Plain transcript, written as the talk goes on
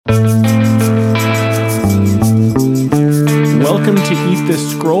to Eat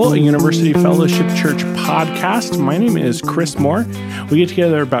This Scroll, a University Fellowship Church podcast. My name is Chris Moore. We get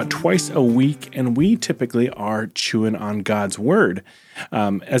together about twice a week, and we typically are chewing on God's Word.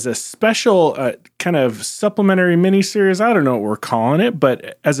 As a special kind of supplementary mini-series, I don't know what we're calling it,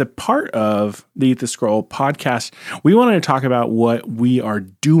 but as a part of the Eat the Scroll podcast, we wanted to talk about what we are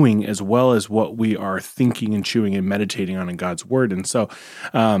doing as well as what we are thinking and chewing and meditating on in God's Word. And so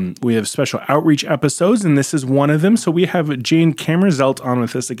we have special outreach episodes, and this is one of them. So we have Jane Kamerzelt on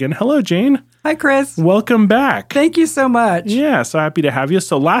with us again. Hello, Jane. Hi, Chris. Welcome back. Thank you so much. Yeah, so happy to have you.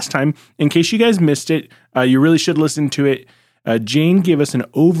 So last time, in case you guys missed it, you really should listen to it. Jane gave us an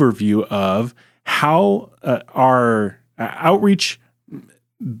overview of how our outreach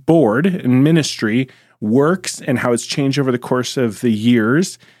board and ministry works and how it's changed over the course of the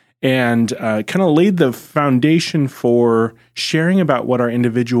years, and kind of laid the foundation for sharing about what our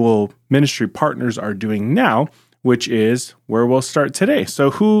individual ministry partners are doing now, which is where we'll start today.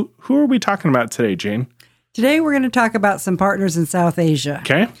 So who are we talking about today, Jane? Today we're going to talk about some partners in South Asia.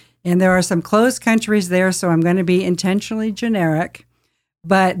 Okay. And there are some closed countries there, so I'm going to be intentionally generic.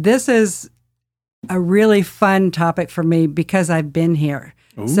 But this is a really fun topic for me because I've been here.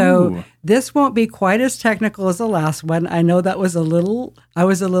 Ooh. So this won't be quite as technical as the last one. I know that I was a little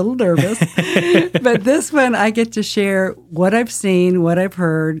nervous. But this one, I get to share what I've seen, what I've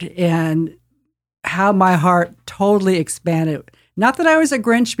heard, and how my heart totally expanded. Not that I was a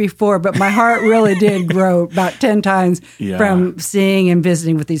Grinch before, but my heart really did grow about 10 times from seeing and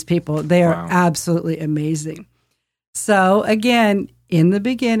visiting with these people. They are absolutely amazing. So again, in the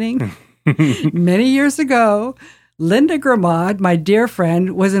beginning, many years ago, Linda Gramad, my dear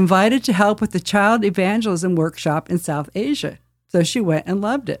friend, was invited to help with the child evangelism workshop in South Asia. So she went and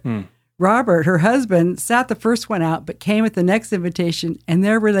loved it. Robert, her husband, sat the first one out, but came at the next invitation, and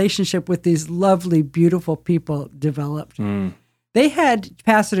their relationship with these lovely, beautiful people developed. They had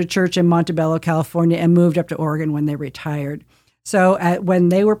pastored a church in Montebello, California, and moved up to Oregon when they retired. So when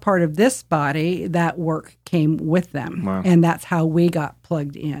they were part of this body, that work came with them. Wow. And that's how we got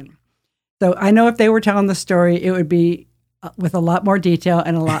plugged in. So I know if they were telling the story, it would be with a lot more detail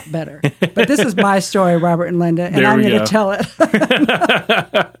and a lot better. But this is my story, Robert and Linda, and I'm going to tell it.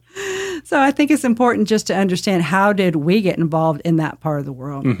 So I think it's important just to understand, how did we get involved in that part of the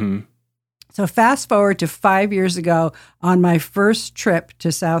world? Mm-hmm. So fast forward to 5 years ago on my first trip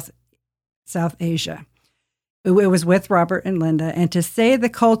to South Asia. It was with Robert and Linda, and to say the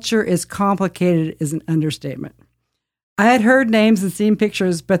culture is complicated is an understatement. I had heard names and seen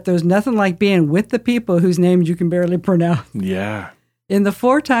pictures, but there's nothing like being with the people whose names you can barely pronounce. Yeah. In the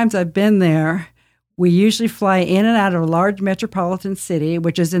 4 times I've been there, we usually fly in and out of a large metropolitan city,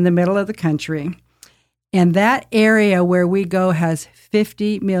 which is in the middle of the country. And that area where we go has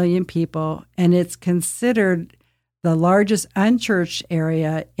 50 million people, and it's considered the largest unchurched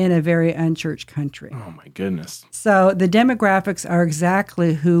area in a very unchurched country. Oh, my goodness. So the demographics are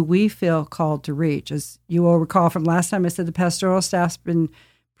exactly who we feel called to reach. As you will recall from last time, I said the pastoral staff's been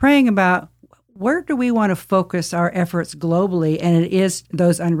praying about where do we want to focus our efforts globally, and it is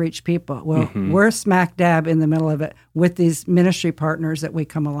those unreached people. Well, we're smack dab in the middle of it with these ministry partners that we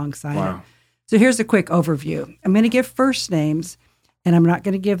come alongside of. So here's a quick overview. I'm going to give first names, and I'm not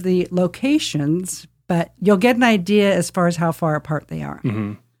going to give the locations, but you'll get an idea as far as how far apart they are.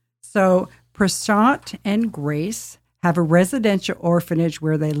 Mm-hmm. So Prashant and Grace have a residential orphanage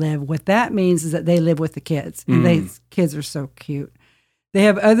where they live. What that means is that they live with the kids, and these kids are so cute. They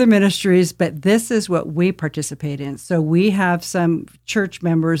have other ministries, but this is what we participate in. So we have some church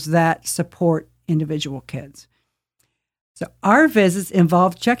members that support individual kids. So our visits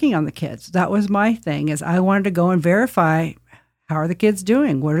involved checking on the kids. That was my thing, is I wanted to go and verify, how are the kids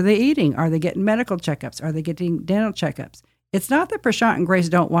doing? What are they eating? Are they getting medical checkups? Are they getting dental checkups? It's not that Prashant and Grace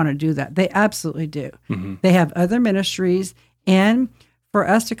don't want to do that. They absolutely do. Mm-hmm. They have other ministries, and for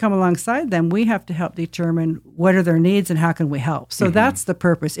us to come alongside them, we have to help determine what are their needs and how can we help. So that's the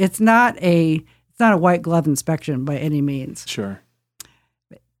purpose. It's not a white glove inspection by any means. Sure.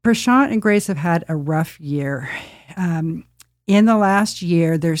 Prashant and Grace have had a rough year. In the last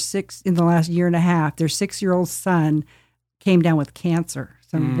year, in the last year and a half, their 6-year-old son came down with cancer,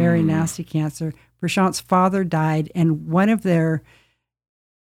 some very nasty cancer. Prashant's father died, and one of their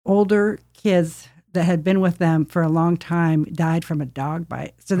older kids that had been with them for a long time died from a dog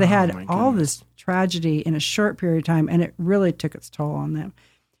bite. So they had all this tragedy in a short period of time, and it really took its toll on them.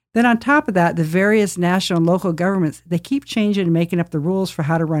 Then on top of that, the various national and local governments, they keep changing and making up the rules for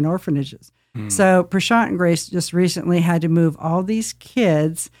how to run orphanages. So Prashant and Grace just recently had to move all these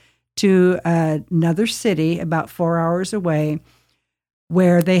kids to another city about 4 hours away,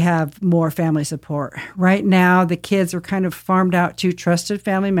 where they have more family support. Right now, the kids are kind of farmed out to trusted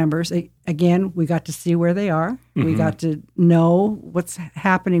family members. Again, we got to see where they are. Mm-hmm. We got to know what's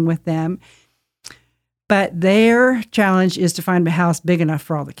happening with them. But their challenge is to find a house big enough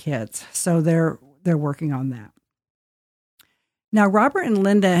for all the kids. So they're working on that. Now, Robert and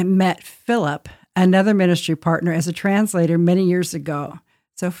Linda met Philip, another ministry partner, as a translator many years ago.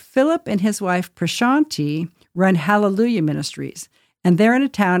 So Philip and his wife, Prashanti, run Hallelujah Ministries, and they're in a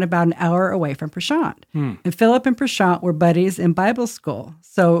town about an hour away from Prashant. And Philip and Prashant were buddies in Bible school.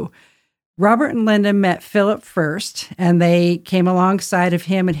 So Robert and Linda met Philip first, and they came alongside of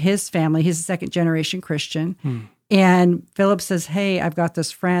him and his family. He's a second-generation Christian. And Philip says, hey, I've got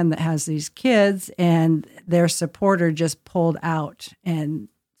this friend that has these kids, and their supporter just pulled out. And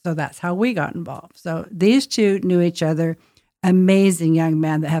so that's how we got involved. So these two knew each other, amazing young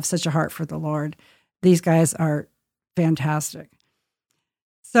men that have such a heart for the Lord. These guys are fantastic.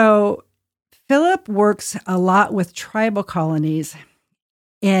 So Philip works a lot with tribal colonies,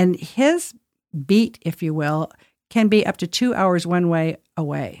 and his beat, if you will, can be up to 2 hours one way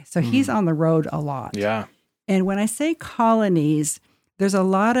away. So he's on the road a lot. Yeah. And when I say colonies, there's a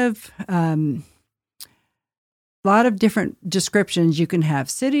lot of different descriptions. You can have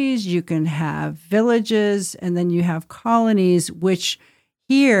cities, you can have villages, and then you have colonies, which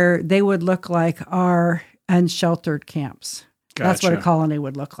here they would look like our unsheltered camps. Gotcha. That's what a colony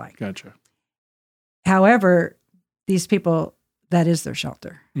would look like. Gotcha. However, these people, that is their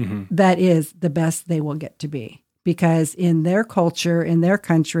shelter. Mm-hmm. That is the best they will get to be. Because in their culture, in their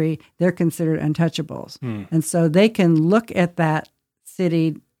country, they're considered untouchables. And so they can look at that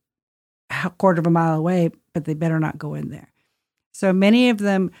city a quarter of a mile away, but they better not go in there. So many of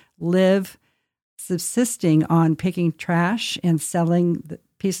them live subsisting on picking trash and selling the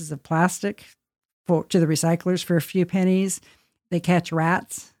pieces of plastic to the recyclers for a few pennies. They catch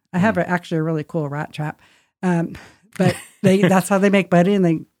rats. I have actually a really cool rat trap. But that's how they make money, and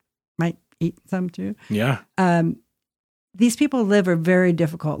they might eat some too. Yeah. These people live a very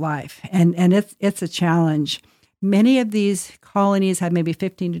difficult life, and it's a challenge. Many of these colonies have maybe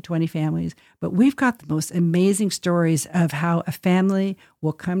 15 to 20 families, but we've got the most amazing stories of how a family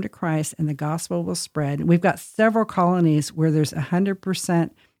will come to Christ and the gospel will spread. And we've got several colonies where there's 100%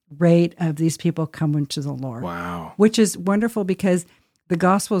 rate of these people coming to the Lord. Wow. Which is wonderful because the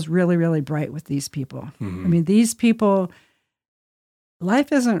gospel is really, really bright with these people. Mm-hmm. I mean, these people,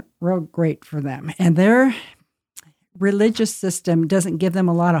 life isn't real great for them, and their religious system doesn't give them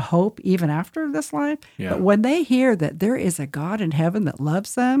a lot of hope even after this life. Yeah. But when they hear that there is a God in heaven that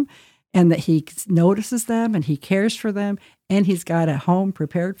loves them and that he notices them and he cares for them and he's got a home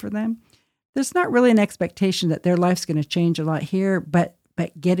prepared for them, there's not really an expectation that their life's going to change a lot here, but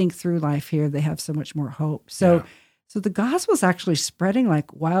getting through life here, they have so much more hope. So the gospel is actually spreading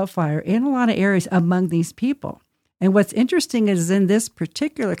like wildfire in a lot of areas among these people. And what's interesting is in this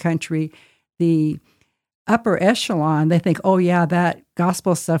particular country, the upper echelon, they think, oh yeah, that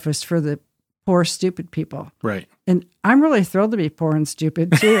gospel stuff is for the poor, stupid people. Right. And I'm really thrilled to be poor and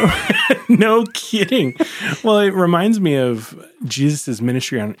stupid too. No kidding. Well, it reminds me of Jesus'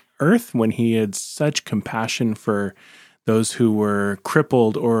 ministry on earth when he had such compassion for those who were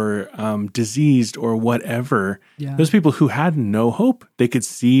crippled or diseased or whatever. Yeah. Those people who had no hope. They could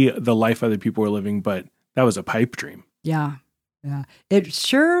see the life other people were living, but that was a pipe dream. Yeah. Yeah. It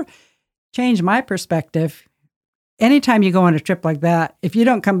sure changed my perspective. Anytime you go on a trip like that, if you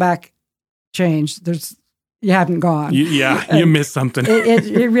don't come back changed, you haven't gone. You missed something.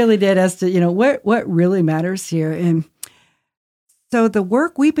 it really did as to, what really matters here. And so the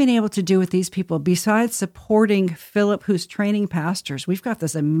work we've been able to do with these people, besides supporting Philip, who's training pastors, we've got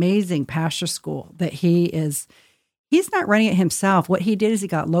this amazing pastor school that he's not running it himself. What he did is he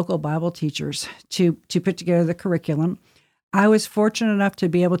got local Bible teachers to put together the curriculum. I was fortunate enough to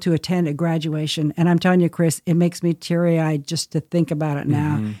be able to attend a graduation. And I'm telling you, Chris, it makes me teary-eyed just to think about it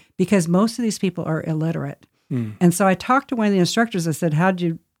now, because most of these people are illiterate. And so I talked to one of the instructors. I said, how'd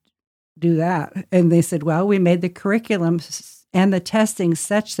you do that? And they said, well, we made the curriculum and the testing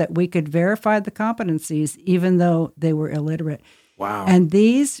such that we could verify the competencies, even though they were illiterate. Wow. And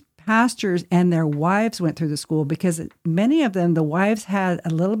these pastors and their wives went through the school because many of them, the wives had a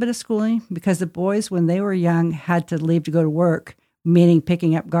little bit of schooling because the boys, when they were young, had to leave to go to work, meaning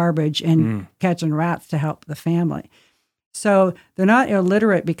picking up garbage and catching rats to help the family. So they're not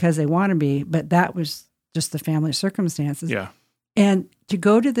illiterate because they want to be, but that was just the family circumstances. Yeah. And to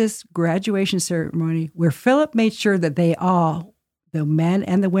go to this graduation ceremony where Philip made sure that they all, the men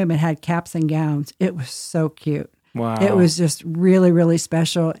and the women, had caps and gowns, it was so cute. Wow. It was just really, really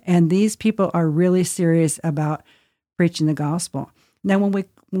special. And these people are really serious about preaching the gospel. Now, when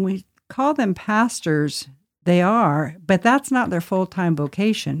we call them pastors, they are, but that's not their full-time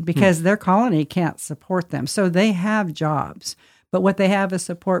vocation because their colony can't support them. So they have jobs. But what they have is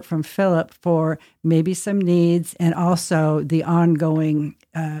support from Philip for maybe some needs and also the ongoing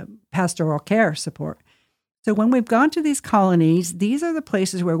pastoral care support. So when we've gone to these colonies, these are the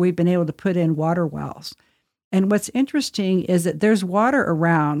places where we've been able to put in water wells. And what's interesting is that there's water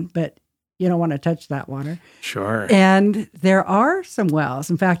around, but you don't want to touch that water. Sure. And there are some wells.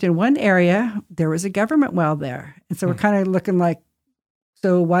 In fact, in one area, there was a government well there. And so we're kind of looking like,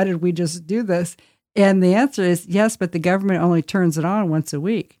 so why did we just do this? And the answer is yes, but the government only turns it on once a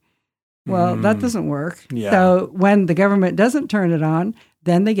week. Well, that doesn't work. Yeah. So when the government doesn't turn it on,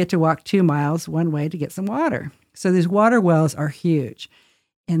 then they get to walk 2 miles one way to get some water. So these water wells are huge.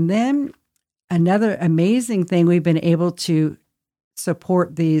 And then another amazing thing we've been able to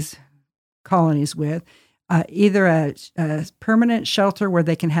support these colonies with, either a permanent shelter where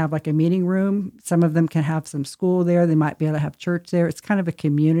they can have like a meeting room. Some of them can have some school there. They might be able to have church there. It's kind of a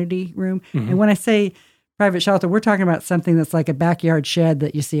community room. And when I say private shelter, we're talking about something that's like a backyard shed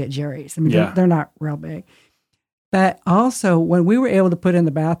that you see at Jerry's. I mean, they're not real big. But also, when we were able to put in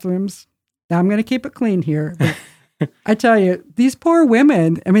the bathrooms, now I'm going to keep it clean here, but I tell you, these poor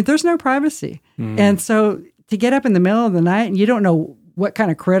women, I mean, there's no privacy. And so to get up in the middle of the night and you don't know what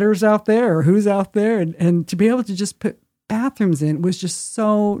kind of critters out there or who's out there, and to be able to just put bathrooms in was just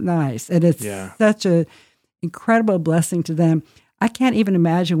so nice. And it's such an incredible blessing to them. I can't even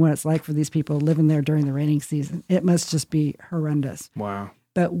imagine what it's like for these people living there during the raining season. It must just be horrendous. Wow.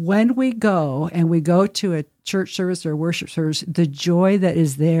 But when we go to a church service or a worship service, the joy that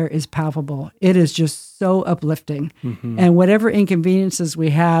is there is palpable. It is just so uplifting. And whatever inconveniences we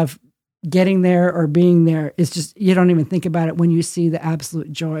have getting there or being there, is just, you don't even think about it when you see the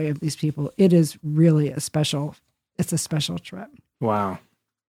absolute joy of these people. It is really it's a special trip. Wow.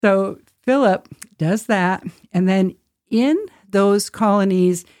 So Philip does that. And then in those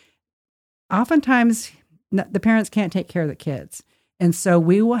colonies, oftentimes the parents can't take care of the kids. And so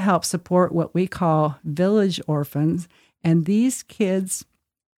we will help support what we call village orphans. And these kids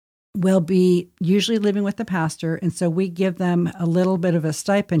will be usually living with the pastor. And so we give them a little bit of a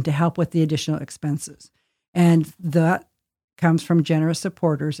stipend to help with the additional expenses. And that comes from generous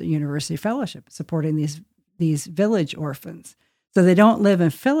supporters at University Fellowship, supporting these village orphans. So they don't live in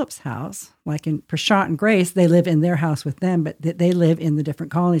Philip's house, like in Prashant and Grace, they live in their house with them, but they live in the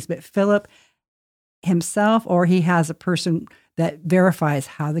different colonies. But Philip himself, or he has a person that verifies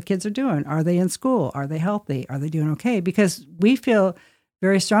how the kids are doing. Are they in school? Are they healthy? Are they doing okay? Because we feel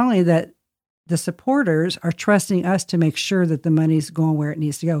very strongly that the supporters are trusting us to make sure that the money's going where it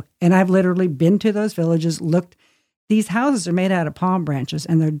needs to go. And I've literally been to those villages, looked. These houses are made out of palm branches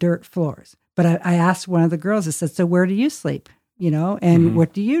and they're dirt floors. But I asked one of the girls, I said, so where do you sleep? And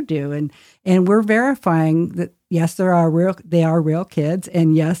what do you do? And we're verifying that, yes, they are real kids.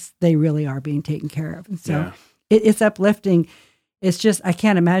 And yes, they really are being taken care of. And so it's uplifting. It's just, I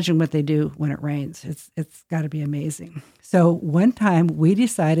can't imagine what they do when it rains. It's got to be amazing. So one time we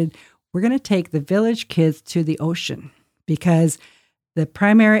decided we're going to take the village kids to the ocean because the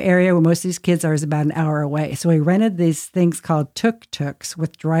primary area where most of these kids are is about an hour away. So we rented these things called tuk-tuks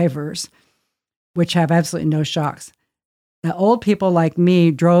with drivers, which have absolutely no shocks. Now, old people like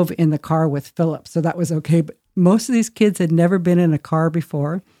me drove in the car with Philip, so that was okay. But most of these kids had never been in a car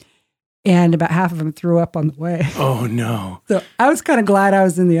before. And about half of them threw up on the way. Oh, no. So I was kind of glad I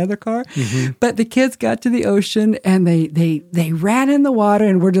was in the other car. But the kids got to the ocean and they ran in the water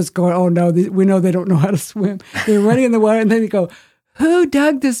and we're just going, oh, no, we know they don't know how to swim. They're running in the water and then they go, who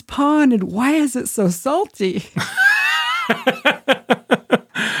dug this pond and why is it so salty?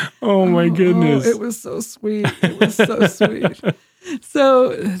 Oh, my goodness. It was so sweet. It was so sweet.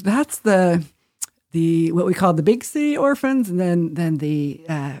 So that's the what we call the big city orphans, and then the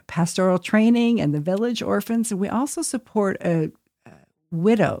pastoral training and the village orphans. And we also support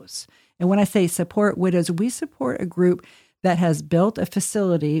widows. And when I say support widows, we support a group that has built a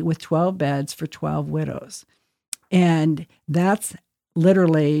facility with 12 beds for 12 widows. And that's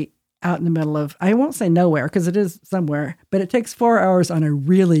literally out in the middle of, I won't say nowhere because it is somewhere, but it takes 4 hours on a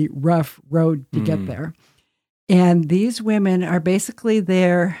really rough road to get there. And these women are basically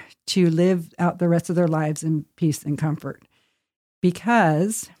there to live out the rest of their lives in peace and comfort.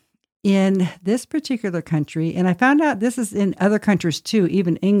 Because in this particular country, and I found out this is in other countries too,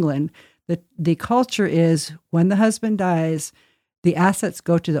 even England, the culture is when the husband dies, the assets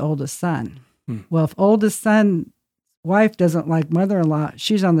go to the oldest son. Well, if oldest son wife doesn't like mother-in-law,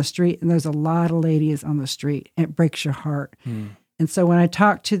 she's on the street, and there's a lot of ladies on the street. It breaks your heart. And so when I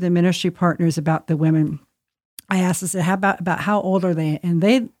talk to the ministry partners about the women, I asked, I said, how about how old are they? And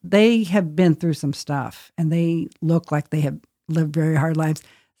they have been through some stuff, and they look like they have lived very hard lives.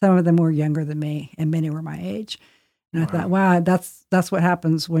 Some of them were younger than me, and many were my age. And I thought, wow, that's what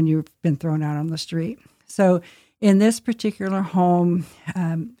happens when you've been thrown out on the street. So in this particular home,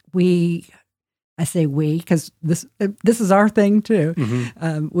 I say we, because this is our thing too.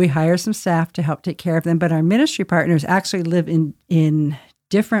 Mm-hmm. We hire some staff to help take care of them, but our ministry partners actually live in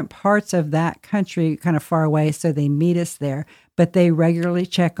different parts of that country, kind of far away, so they meet us there. But they regularly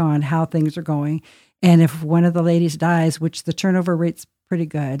check on how things are going, and if one of the ladies dies, which the turnover rate's pretty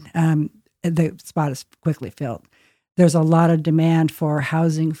good, the spot is quickly filled. There's a lot of demand for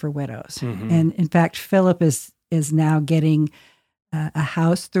housing for widows, and in fact, Philip is now getting a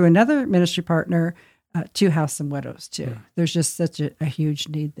house through another ministry partner to house some widows too. Yeah. There's just such a huge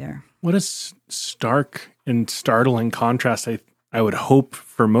need there. What a stark and startling contrast. I would hope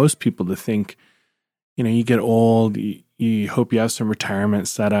for most people to think, you get old, you hope you have some retirement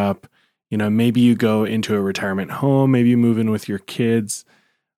set up, maybe you go into a retirement home, maybe you move in with your kids.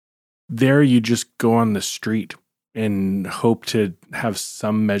 There you just go on the street and hope to have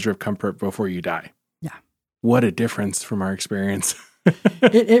some measure of comfort before you die. Yeah. What a difference from our experience.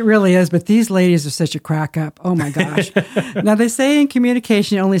 It really is, but these ladies are such a crack up. Oh my gosh. Now they say in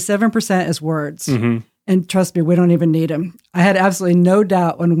communication, only 7% is words. Mm-hmm. And trust me, we don't even need them. I had absolutely no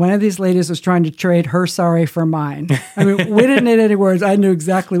doubt when one of these ladies was trying to trade her sorry for mine. I mean, we didn't need any words. I knew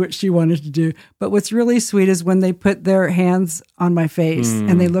exactly what she wanted to do. But what's really sweet is when they put their hands on my face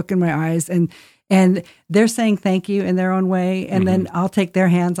and they look in my eyes and they're saying thank you in their own way. And then I'll take their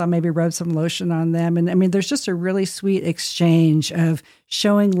hands, I'll maybe rub some lotion on them. And I mean, there's just a really sweet exchange of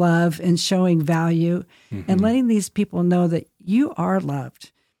showing love and showing value and letting these people know that you are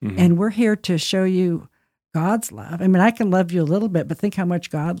loved. And we're here to show you God's love. I mean, I can love you a little bit, but think how much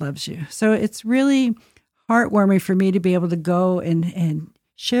God loves you. So it's really heartwarming for me to be able to go and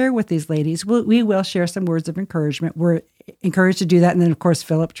share with these ladies. We will share some words of encouragement. We're encouraged to do that. And then, of course,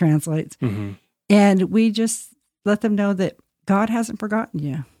 Philip translates. And we just let them know that God hasn't forgotten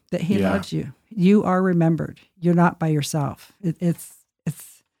you, that he loves you. You are remembered. You're not by yourself. It's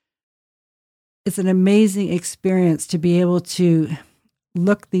an amazing experience to be able to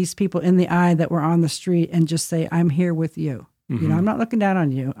look these people in the eye that were on the street and just say, I'm here with you. I'm not looking down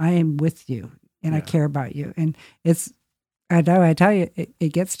on you. I am with you and I care about you. And I tell you,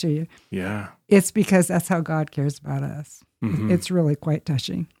 it gets to you. Yeah. It's because that's how God cares about us. It's really quite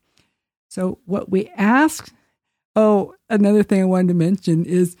touching. So what we asked, another thing I wanted to mention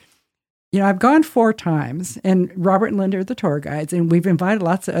is, I've gone 4 times and Robert and Linda are the tour guides and we've invited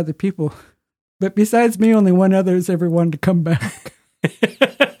lots of other people, but besides me, only one other has ever wanted to come back. It's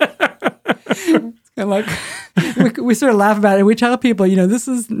kind of like we sort of laugh about it. We tell people, this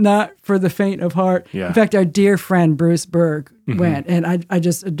is not for the faint of heart. Yeah. In fact, our dear friend Bruce Berg went, and I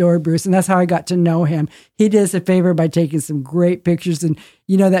just adore Bruce, and that's how I got to know him. He did us a favor by taking some great pictures, and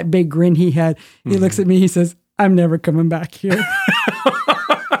that big grin he had. He looks at me, he says, "I'm never coming back here."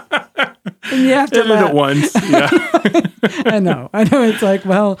 And you have to laugh. It once. Yeah. I know. It's like,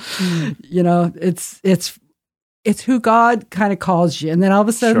 well, it's who God kind of calls you. And then all of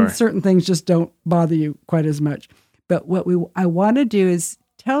a sudden, certain things just don't bother you quite as much. But what I want to do is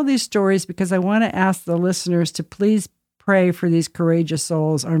tell these stories because I want to ask the listeners to please pray for these courageous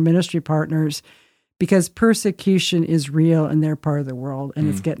souls, our ministry partners, because persecution is real in their part of the world, and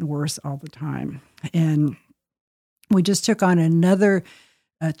it's getting worse all the time. And we just took on another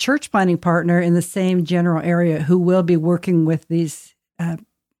church planting partner in the same general area who will be working with these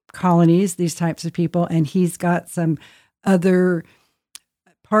colonies, these types of people, and he's got some other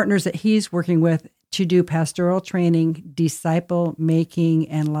partners that he's working with to do pastoral training, disciple making,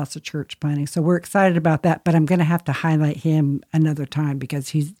 and lots of church planting. So we're excited about that, but I'm going to have to highlight him another time because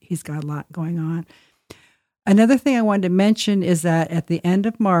he's got a lot going on. Another thing I wanted to mention is that at the end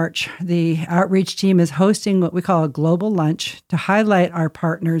of March, the outreach team is hosting what we call a global lunch to highlight our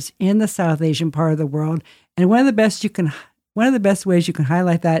partners in the South Asian part of the world. And one of the best ways you can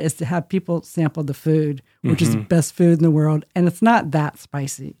highlight that is to have people sample the food, which is the best food in the world. And it's not that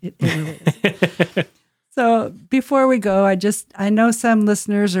spicy. It really is. So before we go, I know some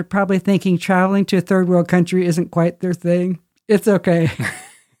listeners are probably thinking traveling to a third world country isn't quite their thing. It's okay.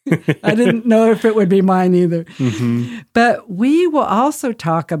 I didn't know if it would be mine either. But we will also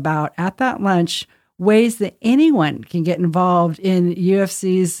talk about at that lunch ways that anyone can get involved in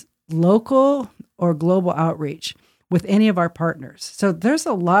UFC's local or global outreach with any of our partners. So there's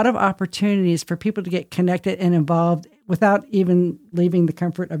a lot of opportunities for people to get connected and involved without even leaving the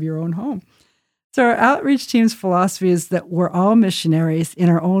comfort of your own home. So our outreach team's philosophy is that we're all missionaries in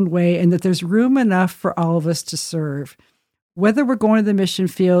our own way and that there's room enough for all of us to serve. Whether we're going to the mission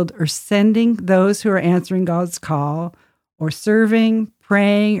field or sending those who are answering God's call or serving,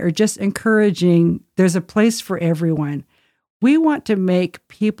 praying, or just encouraging, there's a place for everyone. We want to make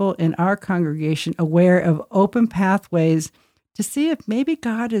people in our congregation aware of open pathways to see if maybe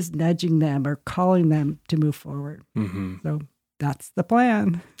God is nudging them or calling them to move forward. Mm-hmm. So that's the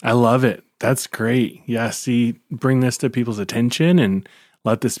plan. I love it. That's great. Yeah, see, bring this to people's attention and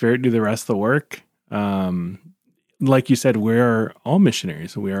let the Spirit do the rest of the work. Like you said, we're all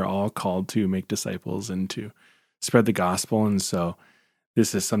missionaries. We are all called to make disciples and to spread the gospel. And so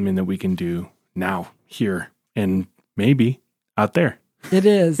this is something that we can do now, here, and maybe out there. It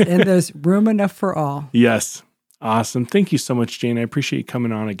is. And there's room enough for all. Yes. Awesome. Thank you so much, Jane. I appreciate you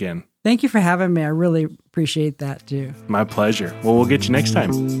coming on again. Thank you for having me. I really appreciate that too. My pleasure. Well, we'll get you next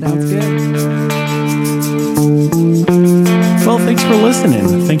time. Sounds good. Well, thanks for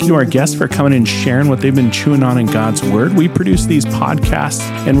listening. Thank you to our guests for coming and sharing what they've been chewing on in God's Word. We produce these podcasts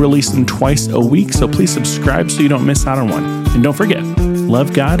and release them twice a week, so please subscribe so you don't miss out on one. And don't forget,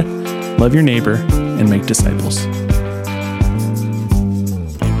 love God, love your neighbor, and make disciples.